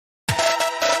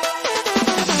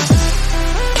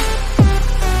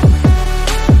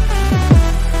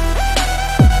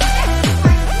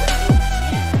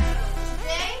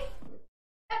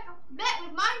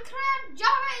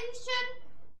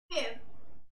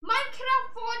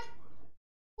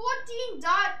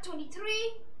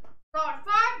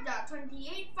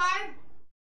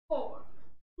1.23.5.2854.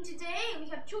 Today we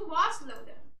have two mods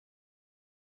loaded.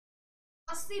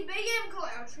 ICBM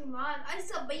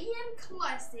ICBM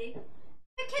Classic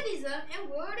Mechanism and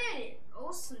Word Edit.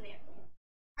 Oh snap.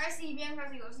 ICBM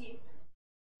Classic OC.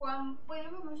 From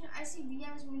information,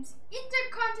 ICBM means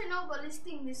Intercontinental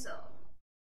Ballistic Missile.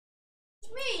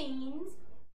 Which means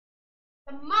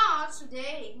the mods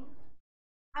today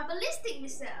are ballistic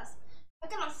missiles. I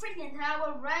got a freaking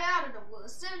tower right out of the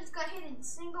woods. So it's got hit in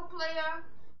single player.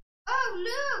 Oh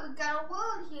look, we got a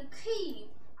world here, Kiev.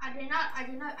 I did not build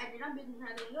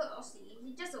another look. See,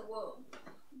 it's just a world.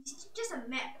 It's just a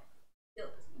map. I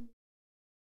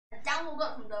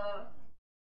downloaded from the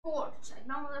Forge. I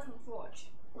downloaded from Forge.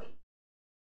 Wait.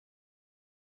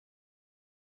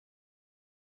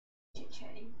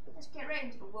 Chit-chatting. Let's get right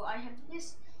into the world. I have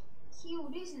this queue.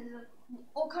 This is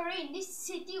Ukraine. This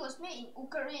city was made in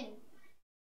Ukraine.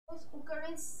 Those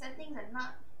Ukraine settings are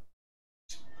not.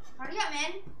 Hurry up,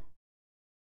 man.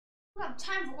 We have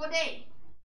time for all day.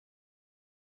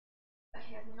 I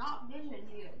have not vision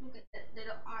here. Look at that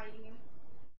little eye here.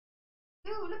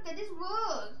 Dude, look at this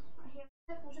world. I have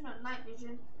that portion of night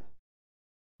vision.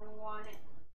 I don't want it.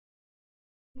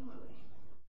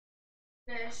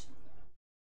 Dash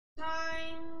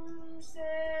time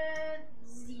set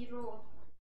 0.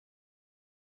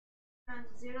 And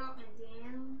 0 and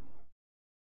then.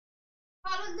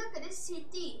 Oh, look at this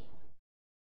city.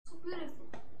 So beautiful.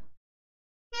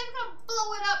 I'm gonna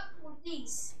blow it up with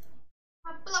these. I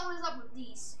blow it up with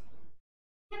these.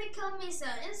 Chemical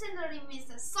missile, incendiary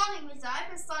missile, sonic missile,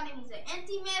 hypersonic missile,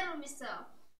 antimatter missile,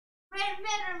 red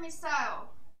matter missile,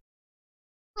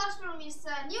 cluster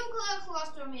missile, nuclear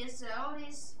cluster missile,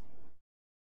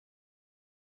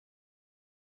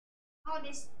 all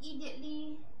this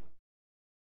immediately.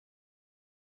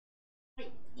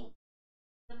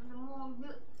 The more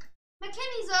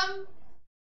mechanism.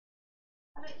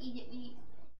 I don't immediately.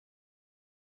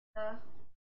 Wow.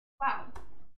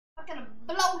 I'm gonna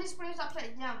blow this place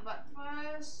upside down, but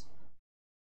first.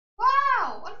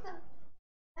 Wow! What the?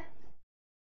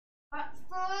 But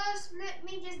first, let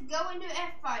me just go into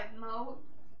F5 mode.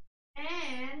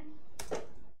 And.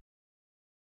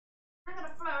 I'm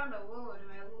gonna fly around the world in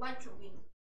my electro wing.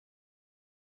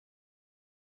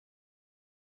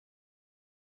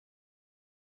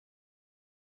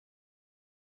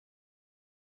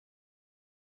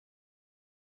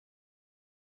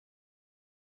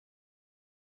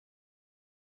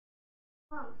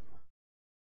 Oh.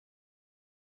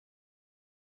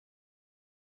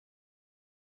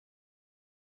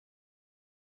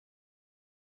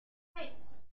 Hey.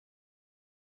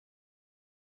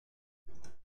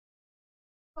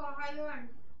 Go higher and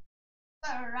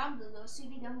fly around the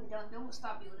city. Don't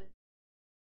stop building.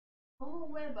 Don't know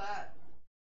where, but.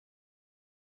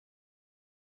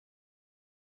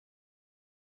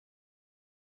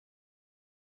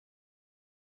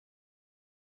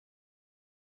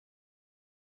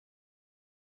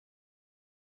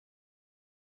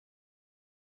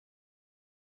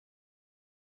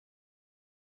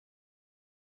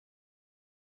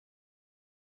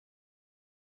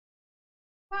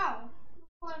 Wow,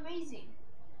 so amazing.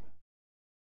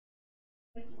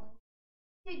 This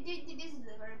is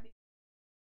a very big.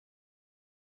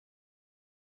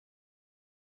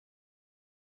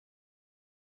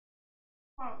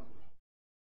 Wow.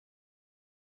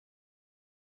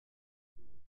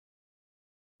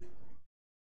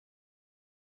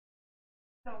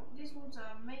 So these ones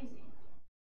are amazing.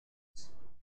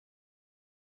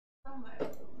 Oh my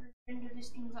god, render these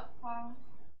things up file.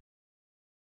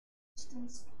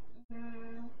 Distance. Hey.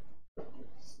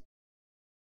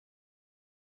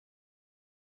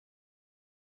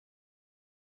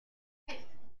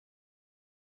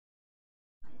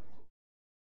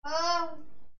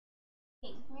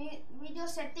 Video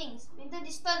settings. Winter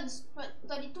distance.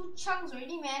 32 chunks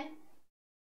already, man.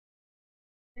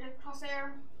 The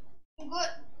crosshair. Good.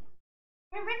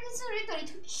 My render distance already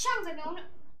 32 chunks.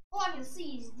 All I can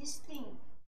see is this thing.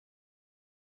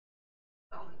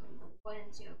 Oh my god,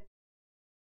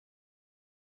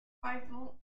 5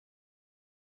 volt.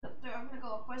 I'm gonna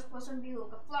go first person view.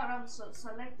 Go fly around, so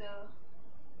select the.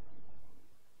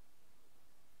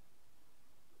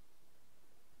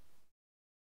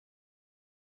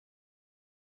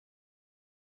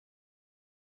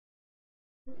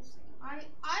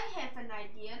 I have an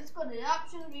idea. Let's go to the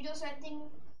option video setting.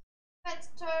 Let's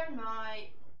turn my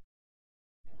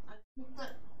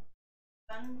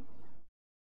done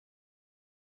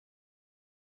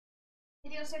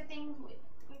video setting with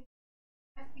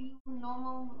FPU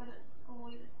normal. I'm gonna go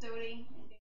with 30 and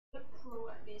then put pro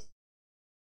like this.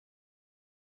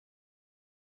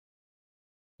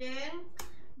 Then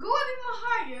go a bit more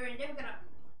higher, and then we're gonna.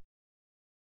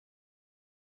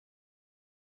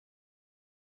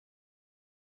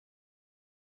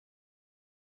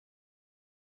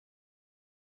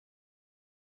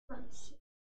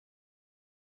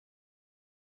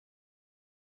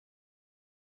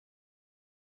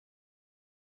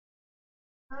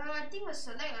 I think we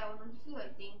select that one here. I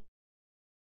think.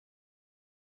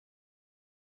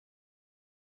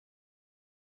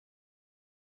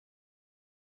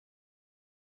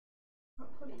 I'll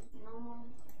put it normal.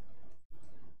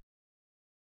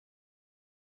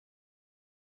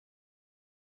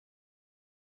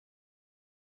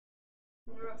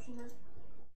 Interruption this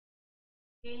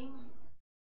game.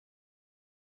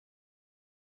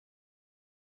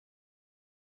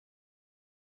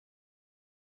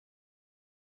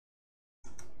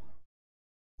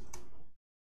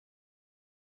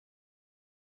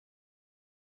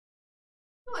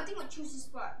 No, I think we'll choose this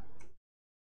spot.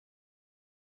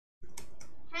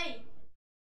 Hey.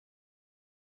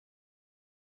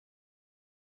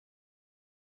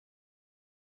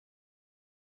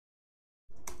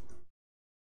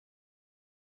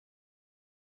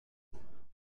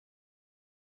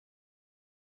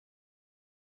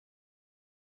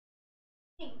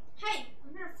 Hey,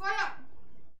 I'm gonna fly up.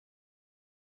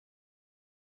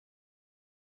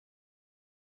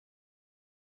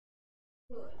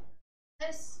 Good.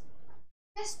 Let's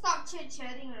stop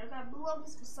chit-chatting. I gotta blow up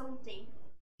this for something.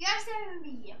 You guys haven't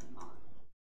been here.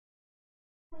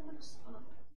 It looks on a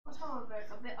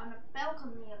bit on a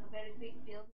balcony of a very big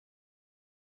building.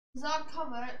 It's all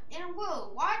covered in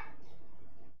wool. What?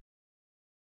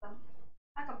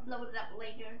 I can blow it up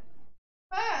later.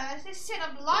 First, let's set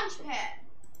up the launch pad.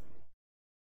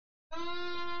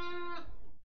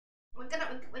 We're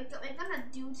gonna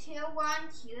do tier 1,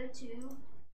 tier 2,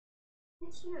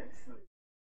 and tier 3.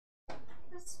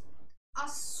 I'll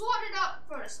sort it out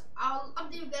first. I'll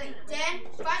do that. Then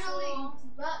finally,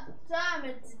 damn,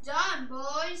 it's done,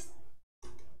 boys.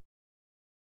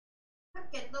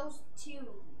 Look at those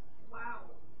two. Wow.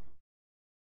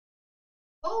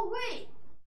 Oh wait.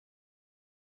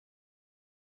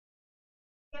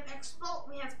 We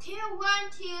have tier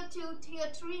 1, tier 2, tier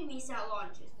 3 missile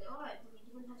launches. Alright, we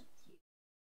don't have tier.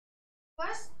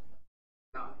 First,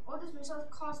 all these missiles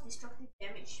cause destructive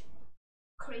damage.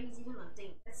 Crazy kind of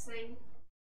thing. Let's say,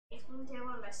 explode tier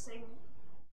 1, let's say,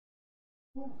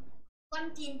 boom.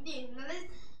 One team.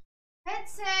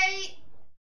 Let's say,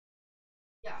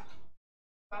 yeah.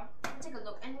 Let's take a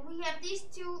look. And we have these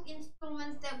two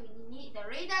instruments that we need. The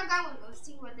radar gun, we'll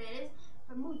see what that is.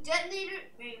 Remove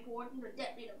detonator, very important. The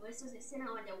detonator missiles is sent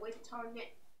on their way to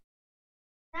target.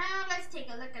 Now let's take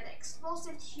a look at the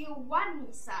explosive tier 1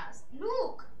 missiles.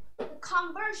 Look, the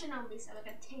conversion of missile. We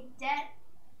can take that.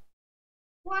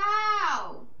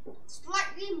 Wow,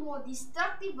 slightly more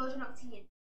destructive version of TNT.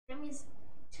 That means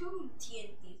 2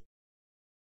 TNT.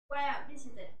 Wow, this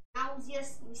is the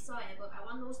nauseous missile ever. I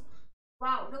want those.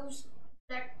 Wow, those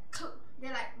they're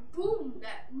like boom,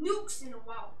 that nukes in a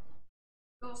wow.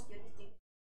 Those TNT.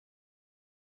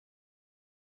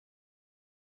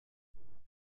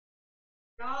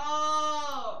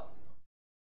 No!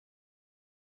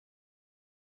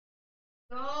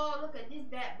 No, look at this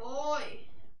bad boy.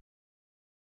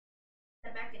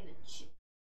 They're back in the chip.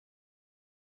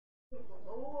 Whoa.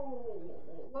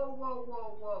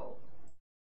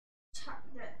 Chop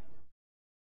that.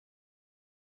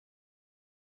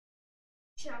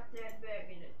 Chop that back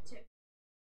in the tip.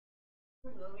 We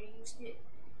already used it.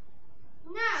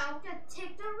 Now, we're gonna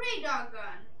take the radar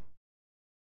gun.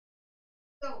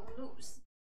 Go loose.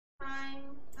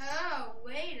 Time. Oh,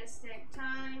 wait a sec.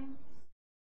 Time.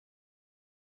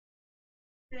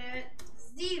 Set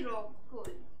 0.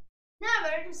 Good. Now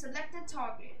we're ready to select the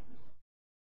target.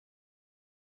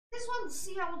 Just want to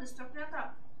see how destructive I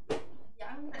got.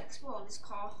 Yeah, I'm gonna explore on this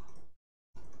car.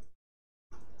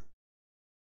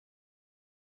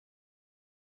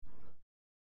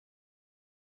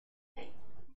 Hey.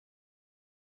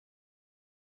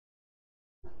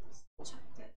 Check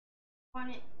that. On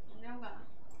it. And then we're gonna.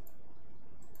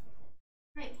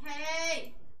 Hey.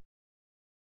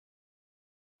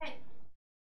 Hey.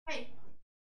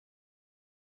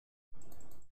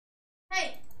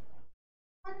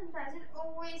 Why does it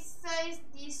always say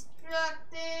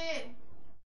distracted?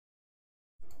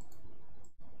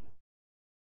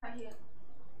 Right here.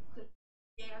 Good.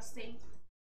 Yeah, see.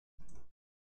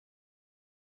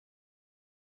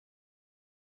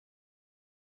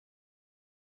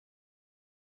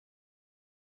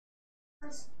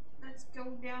 Let's go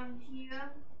down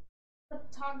here.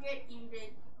 Put target in the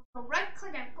right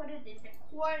click and put it in the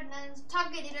coordinates.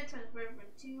 Target data transfer from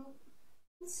 2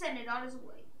 Send it all this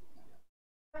way.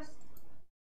 First,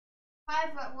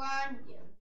 5 at 1.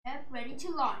 Yeah. Ready to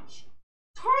launch.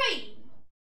 3,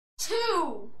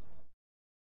 2,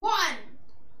 1.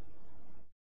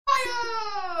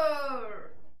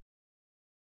 Fire!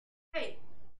 Hey,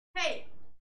 hey,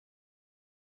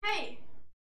 hey!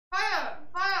 Fire!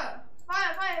 Fire!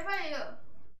 Fire! Fire! Fire!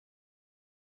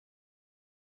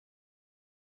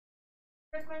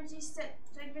 Frequency set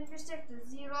to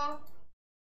 0.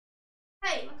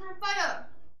 Hey, what kind of fire?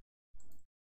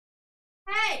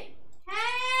 Hey!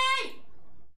 Hey!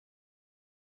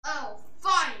 Oh,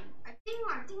 fine. I think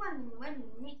when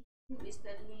you need to do is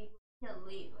the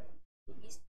lever.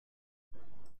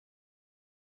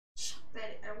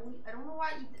 That I don't know why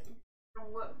it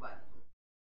don't work, but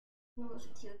it was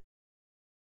cute.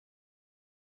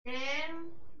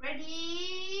 Then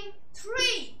ready,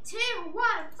 3, 2, 1,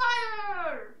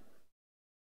 fire!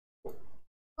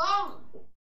 Gone.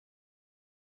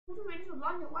 I'm ready to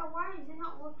launch it. Why is it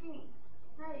not working?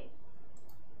 Hey,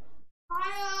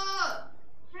 fire!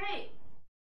 Hey,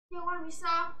 tier 1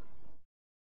 missile.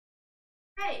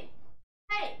 Hey,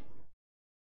 hey,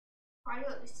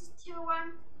 fire! Is this tier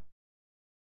 1?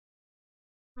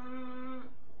 Fine.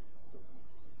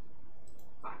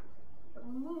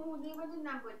 Moving on to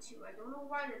number 2. I don't know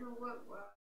why it doesn't work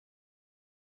well.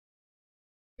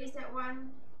 Is that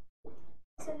one?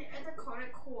 Send it at the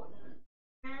correct coordinate.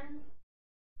 And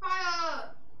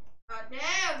fire!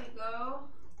 There we go.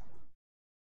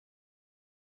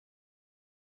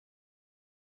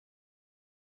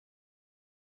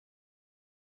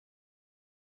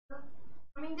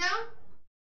 Coming down?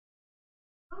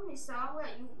 Oh, missile, where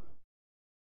are you?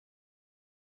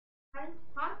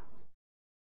 Huh?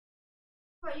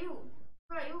 Where are you?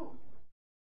 Where are you?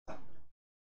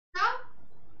 No?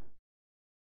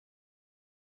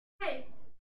 Hey,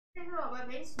 take it off my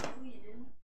base.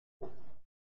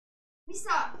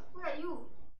 Missile, where are you?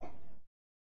 Hey,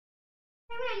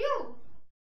 where are you?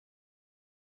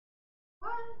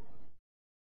 What?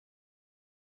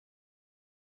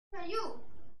 Where are you?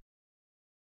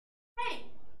 Hey!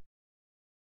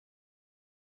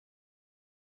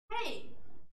 Hey!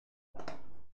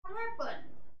 What happened?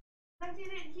 I did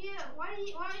it here. Why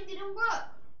it didn't work?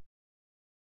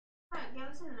 Alright,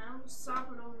 guys, and now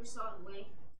solve it over solid way.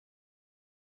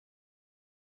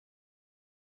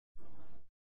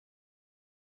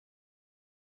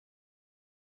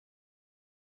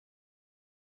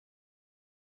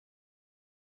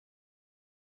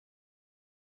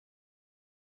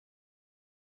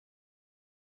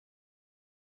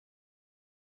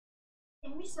 Hey,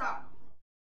 Misa,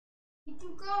 need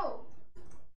to go.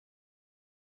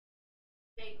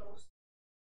 There it goes.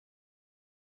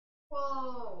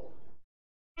 Whoa.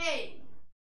 Hey,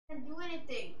 didn't do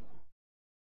anything.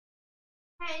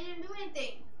 Hey, didn't do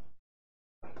anything.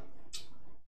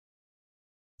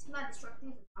 It's not destructive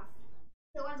enough.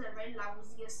 The ones are very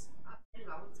lousiest. Very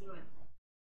lousy one.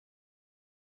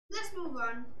 Let's move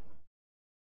on.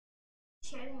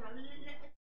 Sharing a little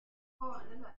bit. Oh, I'm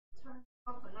gonna turn it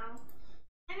off for now.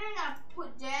 And then I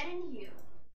put that in here.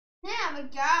 Now we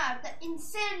got the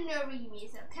incendiary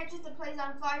missile. Catches the place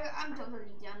on fire. I'm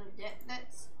totally done with that.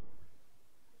 Let's.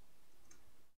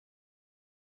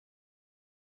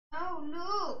 Oh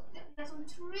look, there's some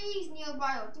trees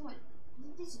nearby. I think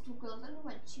this is too close. I think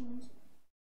I choose.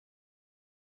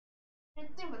 I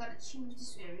think we gotta choose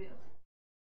this area.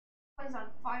 Place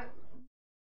on fire.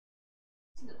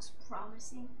 This looks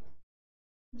promising.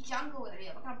 Jungle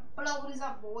area. We're gonna blow this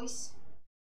up, boys.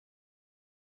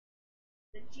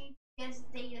 The GPS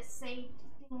data saved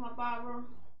thingamabob.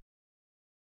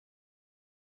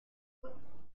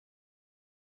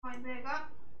 Fly back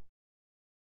up.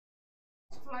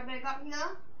 Let's fly back up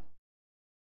here.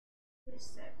 Wait a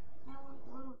sec. How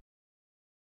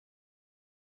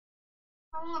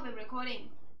long have I been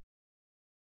recording?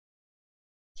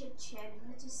 Chit chatting.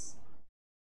 Let's just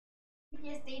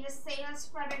GPS data saved. Let's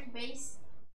fly back to base.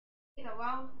 Take a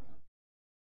while.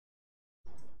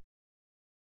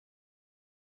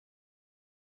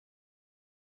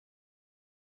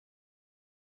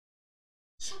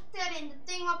 Chuck that in the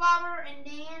thingamabob, and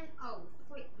then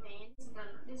wait, man, this is done.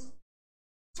 This is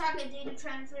target data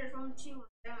transfer from 2.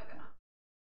 There we go.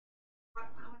 I'm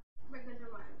gonna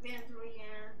do my inventory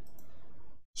and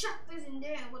chuck this in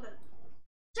there. I'm gonna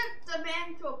check the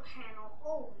control panel.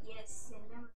 Oh yes, and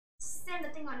then send the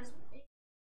thing on this.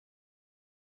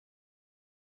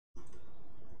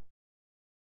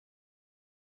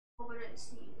 Over there,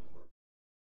 see.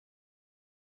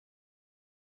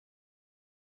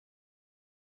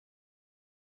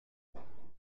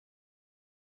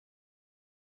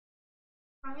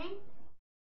 Coming.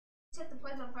 Set the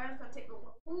place on fire, it's gonna take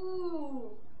over.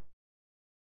 Ooh!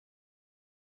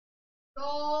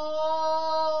 Oh!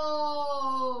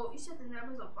 You set the place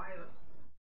on fire.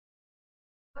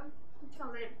 I'm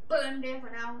gonna let it burn there for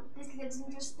now. This gets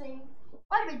interesting.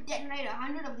 What if we detonate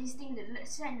 100 of these things and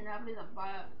set the place on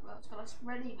fire? Well, it's gonna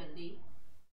spread evenly.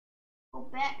 Go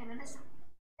back and then there's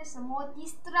some more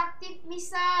destructive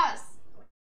missiles.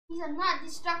 These are not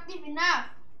destructive enough.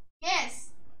 Yes.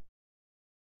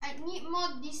 I need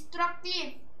more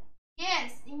destructive.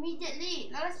 Yes, immediately.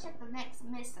 Now let's check the next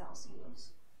missiles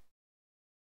use.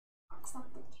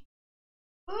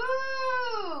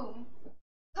 Ooh!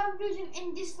 Confusion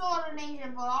and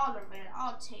disordination for all of it.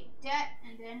 I'll take that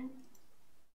and then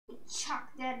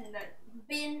chuck that in the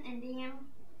bin and then.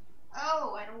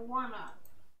 Oh, I don't wanna.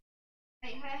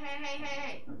 Hey.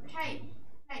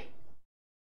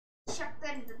 Chuck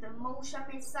that into the motion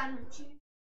missile.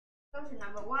 Go to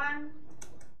number 1.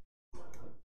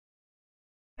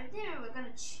 I think we're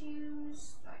gonna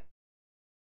choose like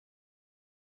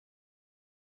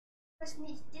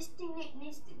this thing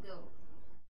needs to go.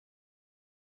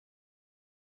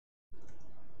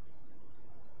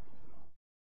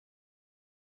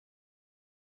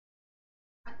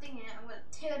 I think I'm gonna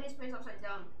tear this place upside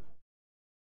down.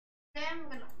 Then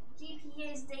we're gonna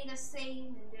GPS data save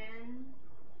and then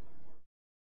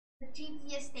the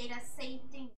GPS data save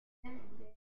thing and then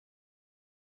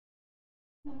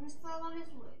we're still on this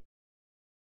way.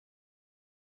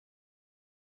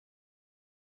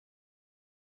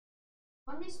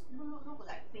 On this look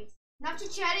like face. Not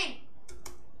chatting.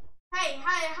 Hey.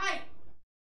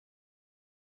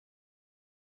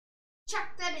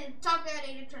 Chuck that in, talk that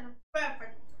in, turn a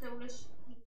perfect delicious.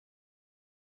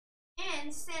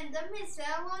 And send the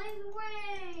missile on its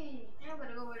way. And I'm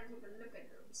gonna go over and take a look at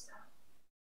the missile.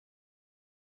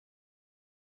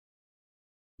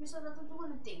 Missile doesn't do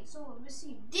anything, so let's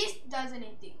see if this does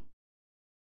anything.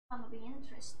 Gonna be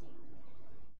interesting.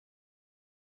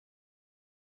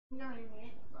 No,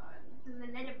 but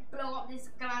let it blow up this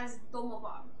glass dome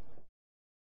bomb.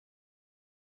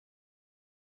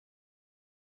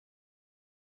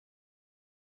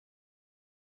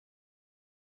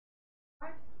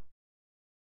 What?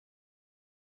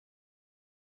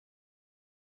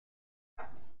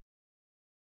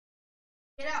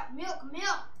 Get out! Milk!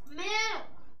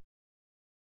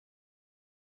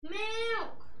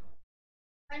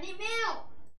 I need milk!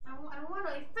 I want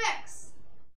the effects.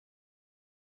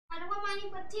 I don't want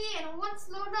mining fatigue, I don't want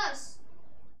slowness.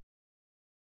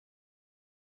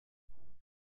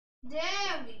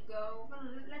 There we go. I'm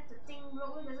gonna let the thing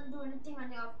blow. It doesn't do anything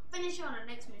until I'll finish on the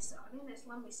next missile. I think there's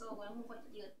one missile when I move on to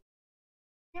the other.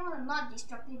 They were not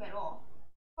destructive at all.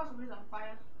 Possibly on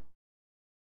fire.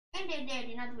 And they're there,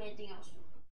 they not do anything else.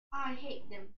 I hate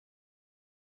them.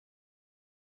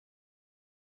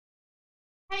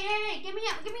 Hey, get me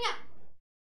up!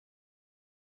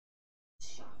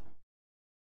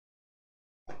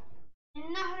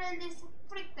 And now let's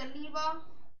flick the lever.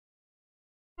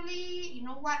 Actually, you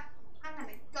know what? I'm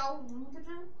gonna go into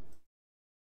the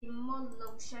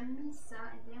demolition missile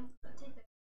and then I'm gonna take the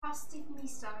positive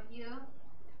missile here.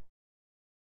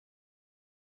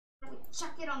 We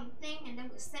chuck it on the thing and then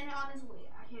we send it on its way.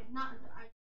 I have not.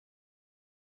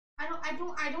 I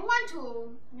don't want to.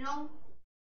 You know.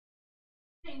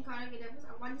 I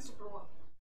want this to blow up.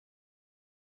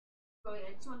 Oh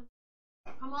yeah, this one.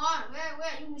 Come on, where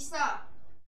are you, mister?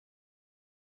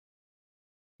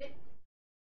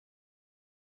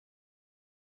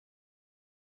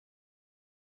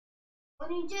 What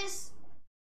do you just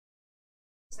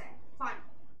say? Fine.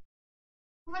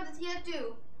 What does tier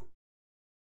 2?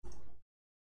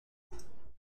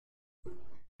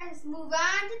 Let's move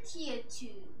on to tier 2.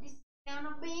 This is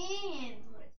gonna be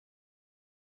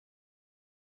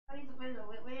I need to find the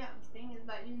way up. This thing is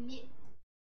like lit.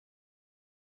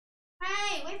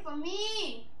 Hey, wait for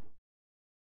me!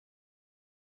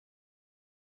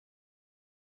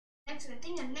 I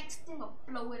think the next thing will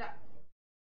blow it up.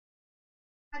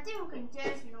 I think we can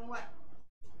just, you know what?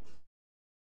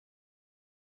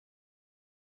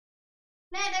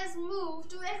 Let us move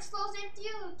to explosive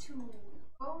tier 2.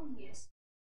 Oh yes.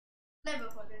 Level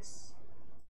for this.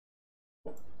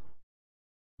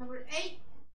 Number 8.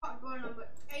 Hotbar number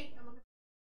 8. I'm gonna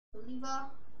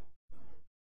lever.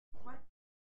 What?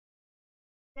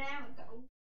 There we go.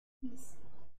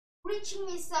 Reaching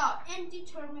missile and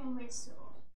determining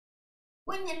missile.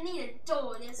 When you need a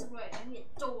door, that's right. I need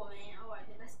a door, man. Alright,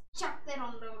 then let's chuck that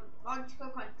on the logical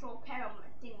control pad on my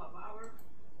thing of our.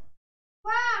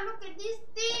 Wow, look at this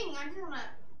thing! I just wanna.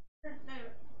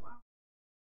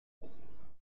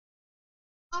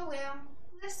 Oh well,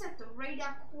 let's set the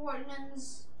radar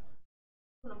coordinates.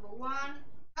 Number one.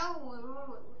 Oh, wait.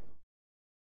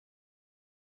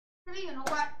 Actually, you know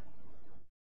what?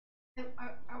 I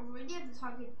already have the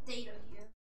target data here.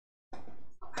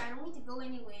 So I don't need to go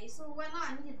anyway. So what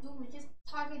I need to do is just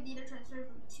target data transfer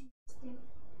from 2 distinct.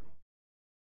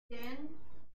 Then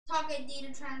target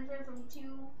data transfer from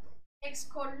 2.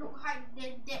 Xcode look height,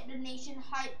 detonation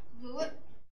height. Good.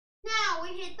 Now we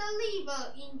hit the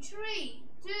lever in 3,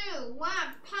 2,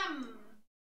 1, pump.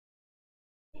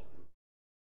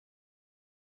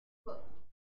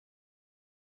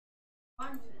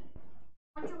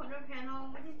 Control panel.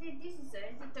 This is a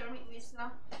thermic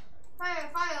missile.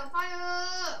 Fire!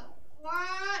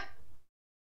 What?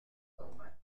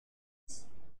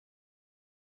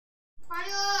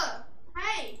 Fire!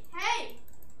 Hey!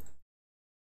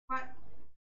 What?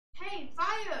 Hey,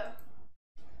 fire!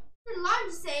 The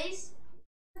alarm says,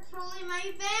 controlling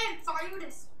my van. Fire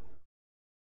this.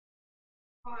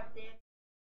 God damn.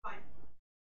 Fine.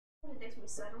 That's my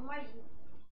son. Why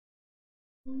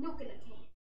you look at the can?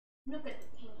 Look at the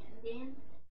can, then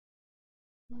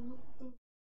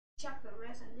check the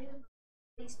rest, and then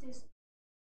place this.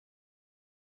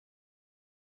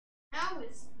 Now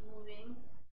it's moving.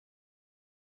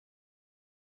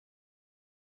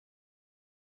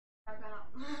 I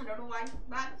don't know why,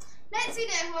 but let's see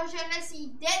the explosion. Let's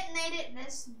see detonate it.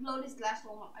 Let's blow this last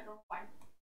one up. I don't know why.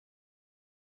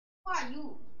 Who are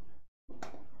you?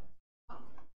 Oh.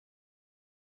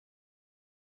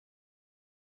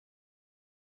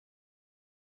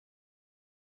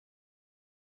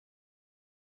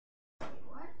 Wait,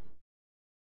 what?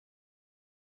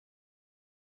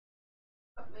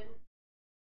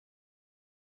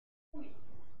 Wait.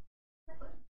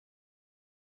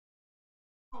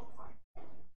 Oh, fine.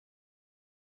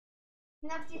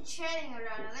 Enough just chatting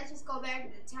around. Now let's just go back to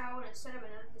the tower and set up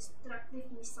another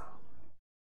destructive missile.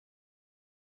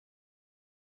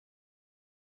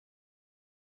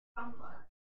 Something.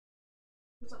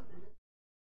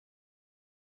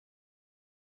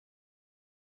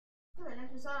 So the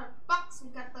next result of box, we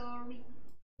got the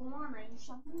one and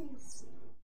something.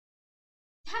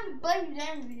 Can't believe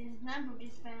them with this number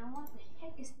this fan. What the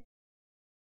heck is this?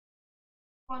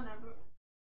 One number.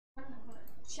 I'm gonna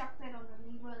chuck that on the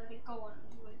lever and let it go on and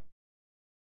do it.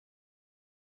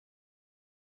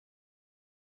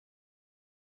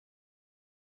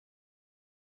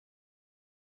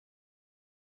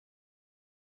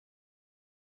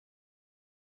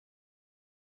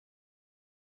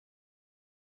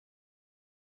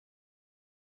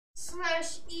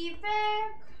 Slash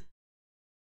effect.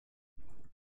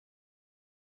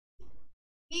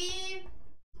 If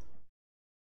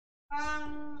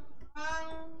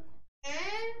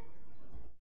and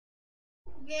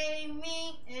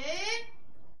gaming it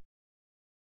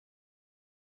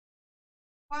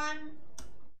one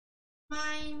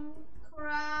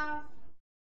Minecraft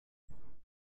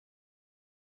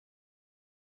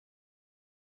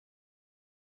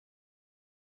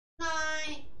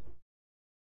night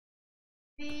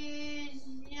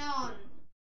vision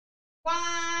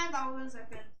 1000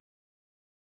 seconds.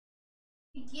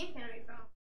 Begin Henry found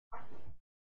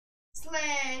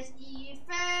slash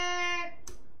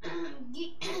effect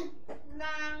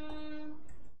lang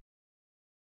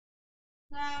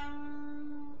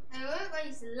what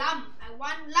is lam? I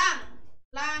want lang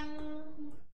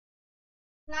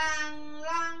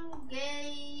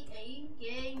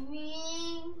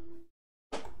gaming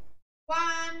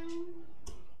one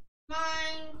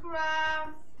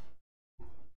Minecraft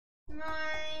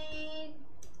night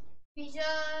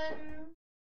vision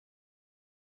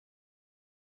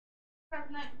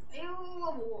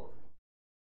ew.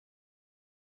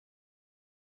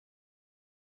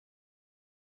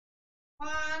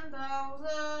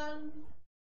 $1,000.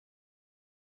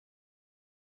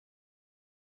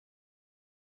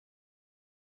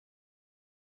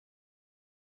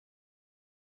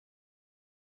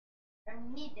 I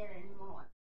don't need that anymore.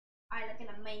 I like in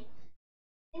a main.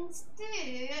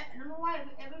 Instead, I don't know why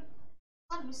every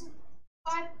one misses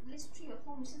 5, at least 3 or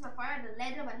 4 misses are fired the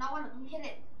ladder, but not one of them hit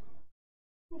it.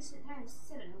 I set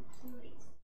a new place.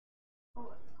 Oh,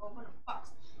 let's go open a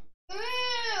box.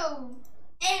 Ew!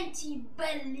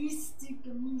 Anti-ballistic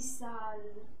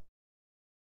missile.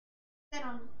 Set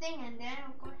on the thing, and then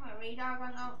of course my radar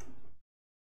gun out.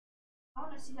 I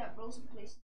wanna see that blows in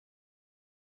place.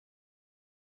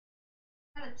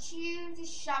 Got a cheesy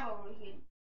shovel over here.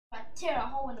 I tear a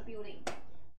hole in the building.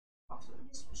 Also,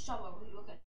 this shovel over here,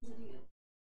 okay.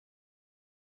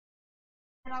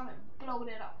 Get off and blow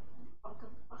it up.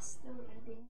 Buster and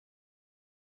then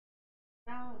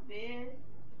down a bit.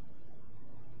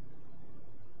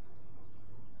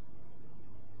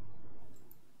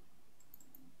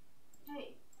 Hey.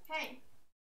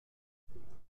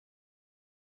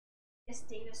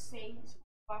 stay the same. It's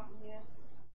far from here.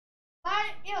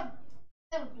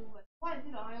 It'll do it. Why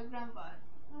do the higher ground, but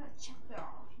I'm gonna check it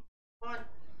out. One.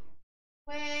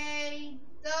 Wait,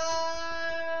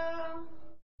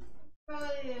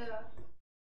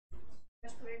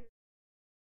 just wait.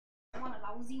 I want a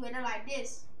lousy weather like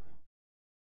this.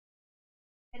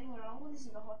 Heading around, this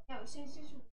is the hotel. Since this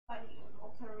is like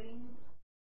occurring.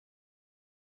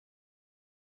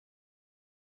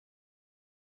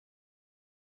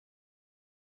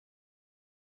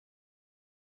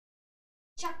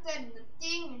 Check that in the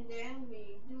thing, and then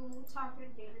we do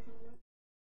target data.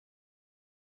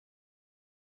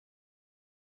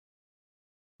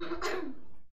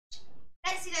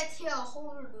 Let's see that here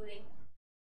whole building.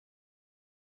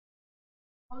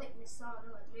 Holic missile,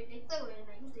 no, later when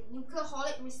I use the nuclear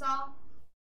holic missile,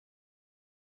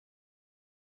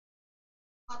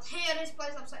 I'll tear this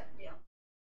place upside down.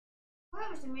 Where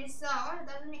was the missile? Why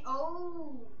doesn't it?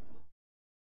 Oh!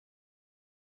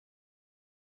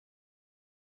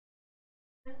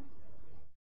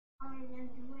 I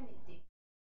didn't do anything.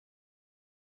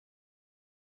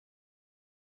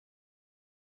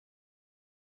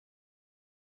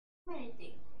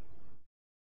 Anything.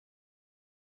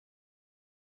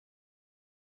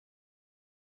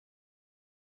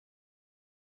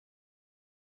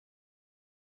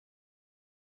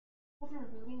 Over the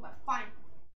building, but fine.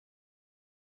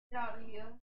 Get out of here.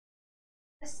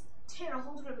 Let's tear a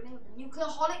hole through the building with the nuclear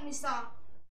holic missile.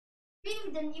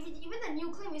 Even the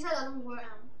nuclear missile doesn't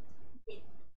work, dead.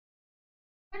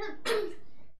 And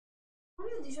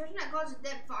only the destruction that causes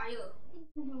dead fire.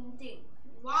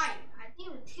 Why? I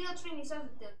think the tier 3 missiles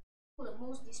are the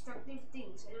most destructive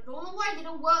things. I don't know why it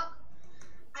didn't work.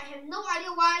 I have no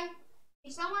idea why.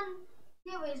 If someone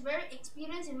here is very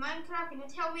experienced in Minecraft, can you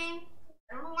tell me?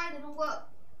 I don't know why it didn't work.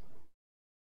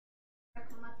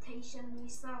 Acclimatization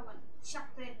missile and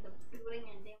chucked it in the building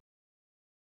and then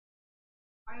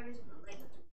fire is related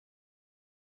to.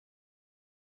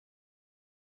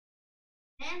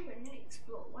 And when it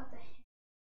explode, what the heck?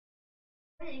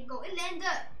 Where did it go? It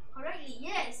landed correctly,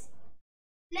 yes.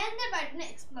 Landed but it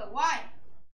didn't explode. Why?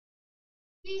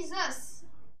 Jesus.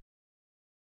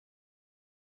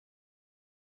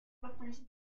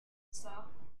 So,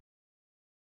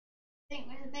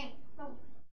 where's the thing? No.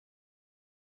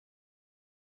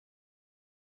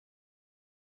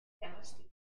 Yeah, let's do it.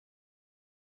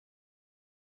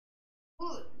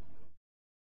 Good.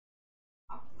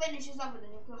 I'll finish this up with the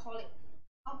nuclear holic.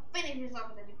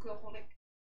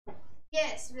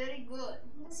 Yes, very good.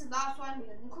 This is the last one with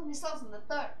the nuclear missiles on the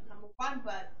third, number 1,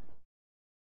 but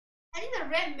I think the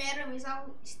red matter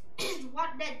missile is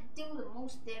what that do the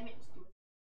most damage to.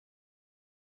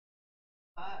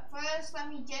 But first, let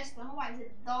me just don't know why is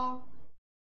it dull.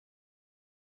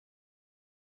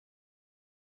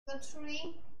 The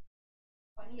tree.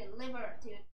 I need a liver to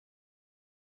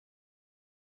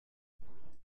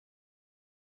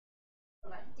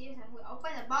like this, and we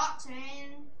open the box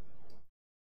and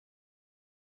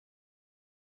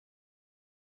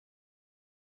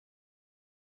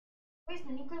where's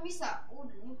the nuclear missile? Oh,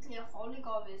 the nuclear holic,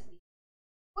 obviously.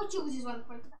 What choose this one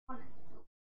for that one?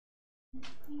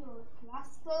 Nuclear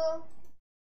cluster.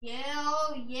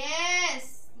 Yeah,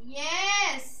 yes,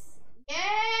 yes,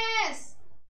 yes.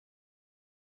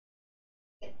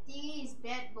 Look at this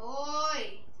bad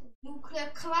boy. Nuclear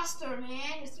cluster,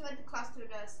 man. You see what the cluster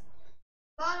does.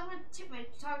 So I'm gonna check my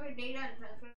target data and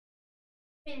transfer.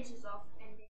 Finishes off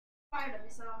and then fire the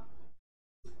missile.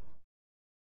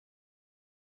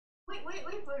 Wait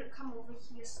for it to come over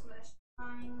here.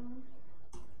 /time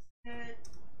set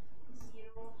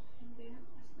 0.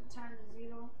 Time to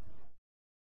 0.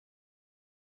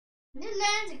 When it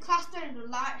lands, it clusters into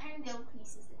large handheld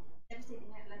pieces,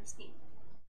 devastating landscape,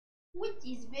 which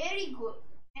is very good,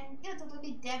 and it'll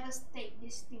totally devastate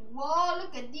this thing. Whoa!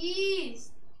 Look at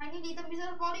these tiny little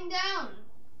missiles falling down,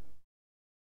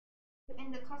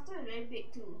 and the cluster is very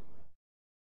big too.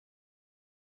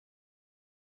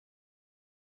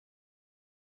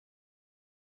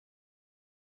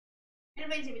 It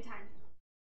rains every time.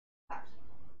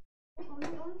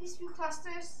 Only these few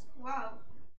clusters. Wow.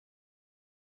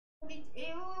 But it,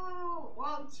 ew,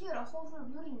 wow, it killed a whole through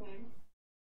building, man.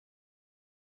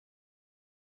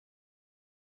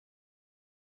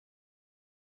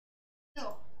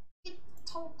 No, it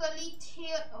totally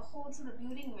teared a hole through the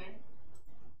building, man.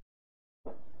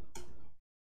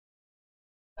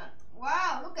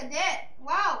 Wow, look at that.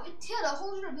 Wow, it teared a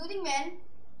hole through the building, man.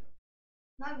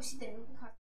 Now you see the nuclear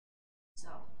cluster. So,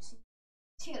 see,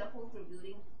 tear a hole through the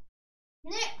building.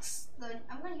 Next,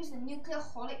 I'm gonna use the nuclear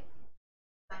holic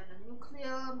and the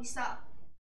nuclear missile.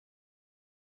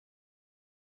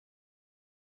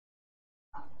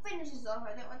 finish this off,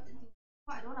 I don't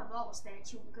want to blow a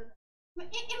statue because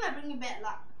it might bring you bad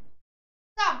luck.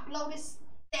 Stop blow this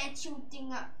statue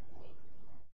thing up. Wait.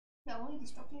 The only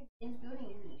destruction in this building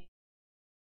is in it.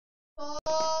 So,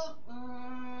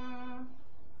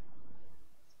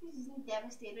 this isn't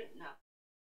devastated now.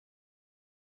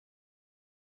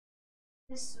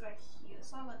 This right here.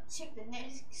 So I'm gonna check the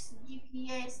next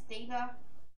GPS data.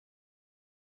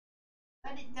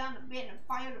 Let it down a bit and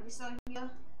fire the missile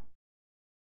here.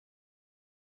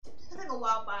 It'll take a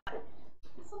while, but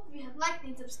hope you have liked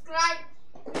and subscribed.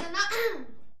 If you're not,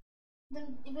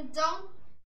 then if you don't,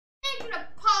 make sure to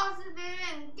pause the video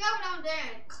and go down there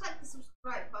and click the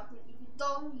subscribe button. If you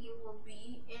don't, you will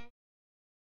be in.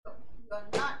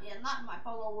 You're not my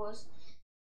followers.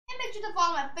 And make sure to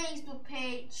follow my Facebook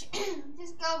page.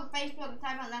 Just go to Facebook and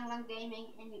type in Lang Lang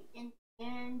Gaming,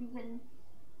 and you can.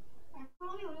 I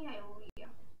probably only have over here.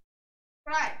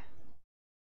 Right.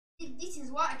 This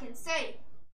is what I can say.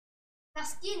 The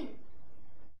skin.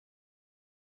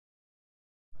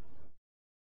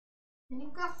 The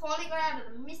nuclear falling out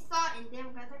of the missile, and then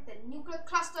we're gonna take the nuclear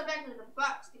cluster back to the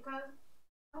box because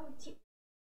I will keep.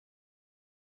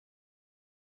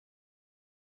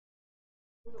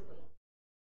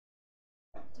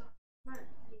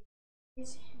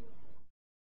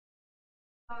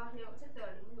 Here, I'll take the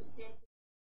remote there.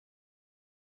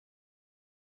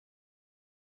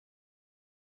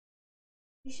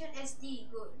 Mission SD,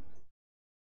 good.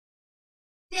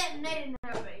 Detonate in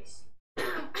the base.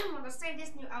 I'll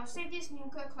save this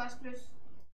nuclear clusters.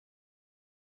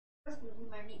 Because we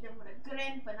might need them for the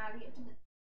grand finale of the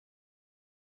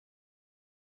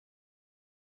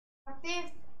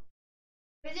active.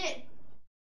 Is it?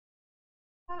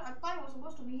 I thought it was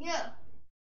supposed to be here.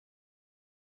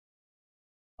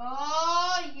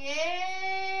 Oh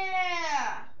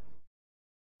yeah!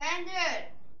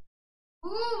 Standard!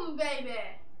 Boom, baby!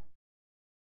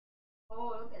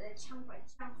 Oh, look at that chunk by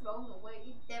chunk flowing away.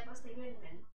 It devastated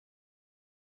man.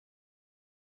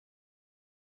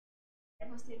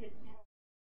 Devastated man.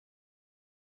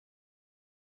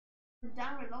 I'm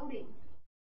done reloading.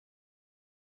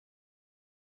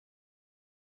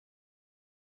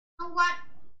 You know what?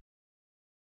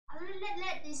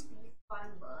 Let this be fun,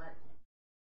 but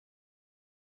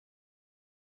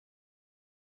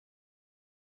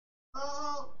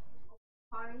oh,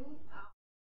 sorry.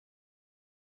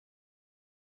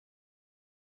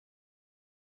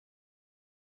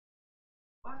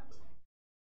 What?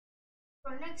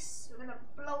 So next, we're gonna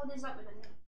blow this up with the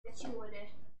statue over there.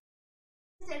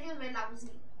 This statue is very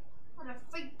lousy. I'm gonna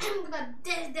I'm gonna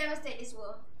devastate this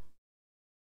world.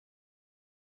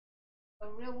 The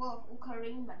real world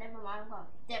occurring, but never mind. I'm gonna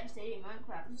devastate in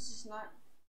Minecraft. This is not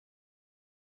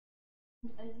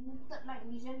a limited like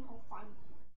vision or fun.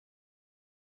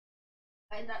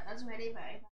 That's very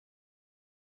very.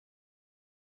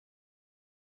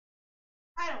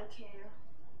 I don't care.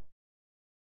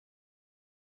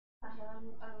 I have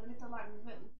a little like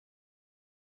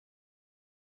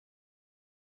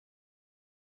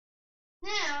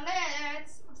now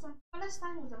let's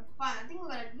start with some fun. I think we're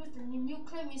gonna use the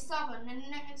nuclear missile and then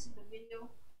next in the video.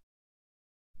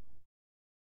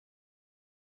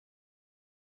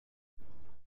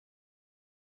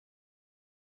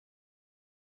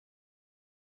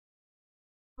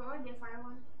 Oh, I did fire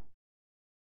one.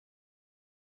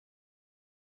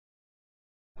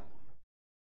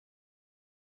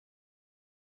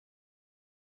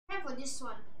 And for this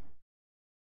one.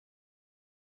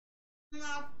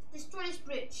 Now destroy this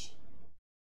bridge.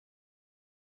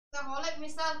 The whole like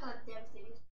missile is gonna devastate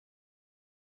it.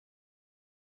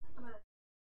 I'm gonna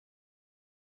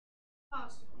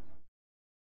pause.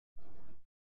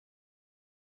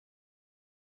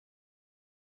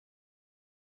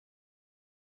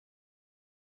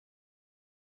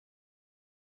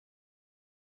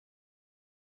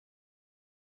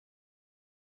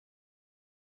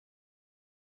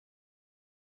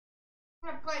 I'm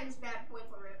gonna play this bad boy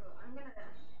forever. I'm gonna.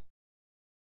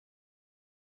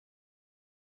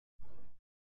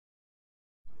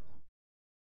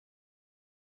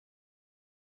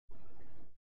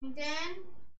 And then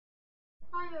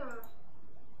fire.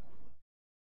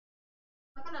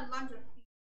 I'm gonna launch it.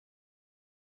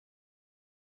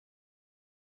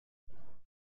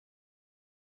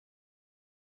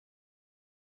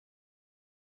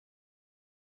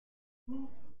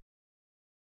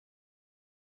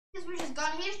 This bridge is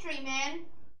gone history, man.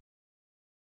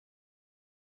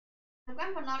 The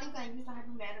grand finale gonna use the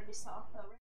hypermatter missile.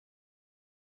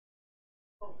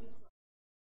 Oh,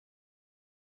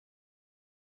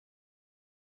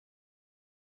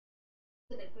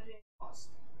 the cost.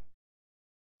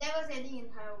 devastating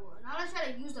entire world. Now let's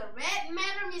try to use the red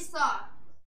matter missile.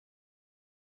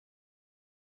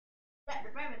 The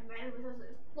red matter missile is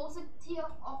explosive tier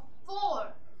of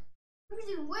 4, which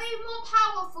is way more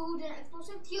powerful than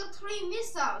explosive tier 3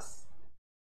 missiles.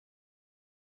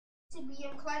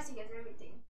 ICBM classic has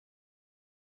everything.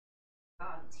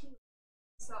 Tier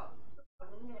missile.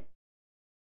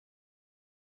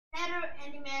 Matter,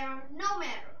 antimatter, no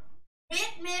matter.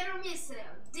 Red matter missile.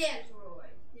 That's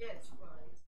right. That's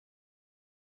right.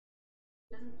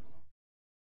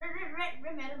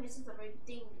 Red matter missiles are very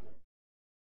dangerous.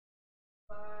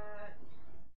 But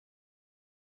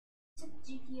it's a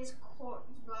GPS cord.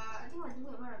 But I think I do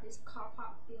remember this car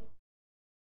park thing.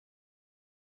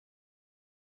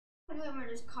 I do remember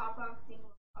this car park thing.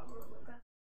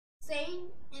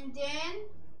 Same, and then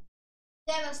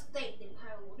devastate the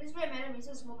entire world. This red matter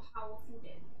missile is more powerful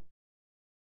than.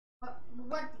 But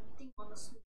what do you think,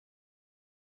 honestly?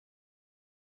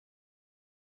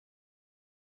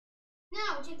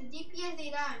 Now we take the DPS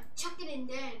data and chuck it in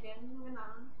there, and then we're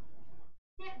gonna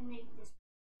detonate this.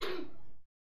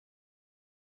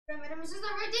 Red matter missiles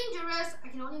are very dangerous. I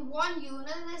can only warn you.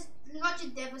 Let's not you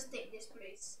devastate this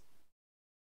place.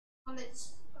 So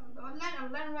let's I'll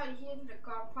land right here to the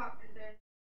car park, and then.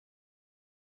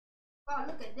 Wow,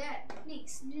 look at that.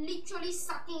 It's literally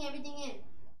sucking everything in.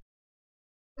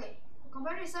 Okay, for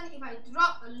comparison, if I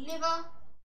drop a liver,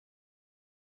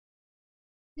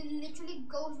 it literally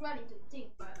goes right into the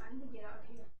thing, but I need to get out of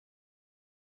here.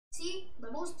 See?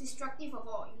 The most destructive of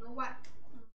all. You know what?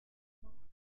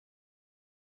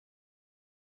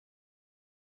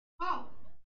 Oh.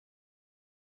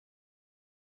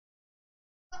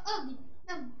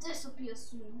 They'll disappear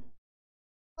soon.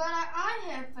 But I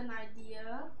have an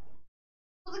idea.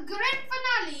 For the grand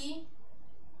finale,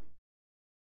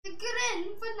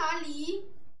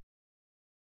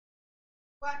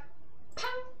 what?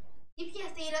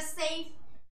 DPS data safe.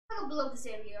 I'm gonna blow this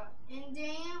area, and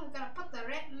then we're gonna put the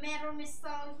red matter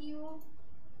missile here,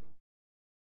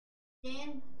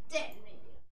 and detonate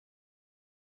it.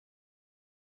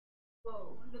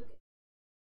 Whoa! Look at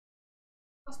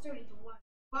plus 30 to 1.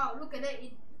 Wow! Look at that!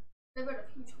 It delivered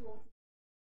a huge hole.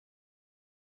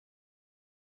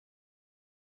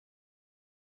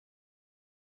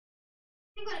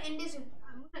 I'm gonna end this with,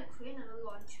 I'm gonna create another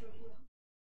launcher here.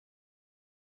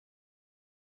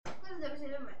 What is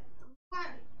devastating, man?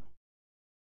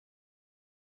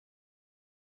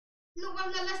 Look,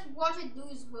 let's watch it do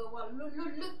as well. Wow,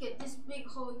 look at this big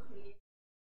hole it created.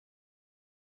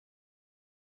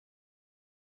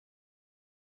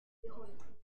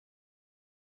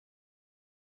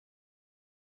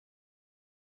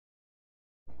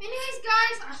 Anyways,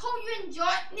 guys, I hope you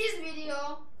enjoyed this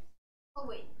video. Oh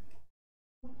wait.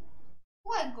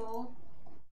 Where I go?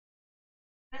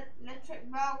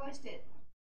 Electric bar, where's it?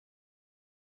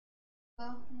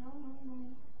 No.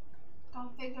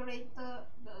 Configurator,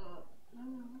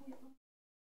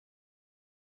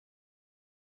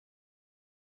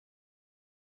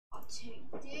 I'll take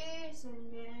this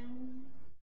and then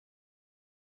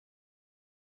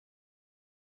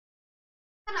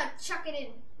I'm gonna chuck it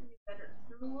in. Better.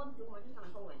 Don't want to do much, just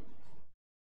gonna go in.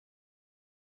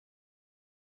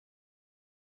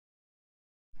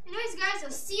 Anyways, guys,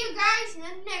 I'll see you guys in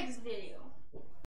the next video.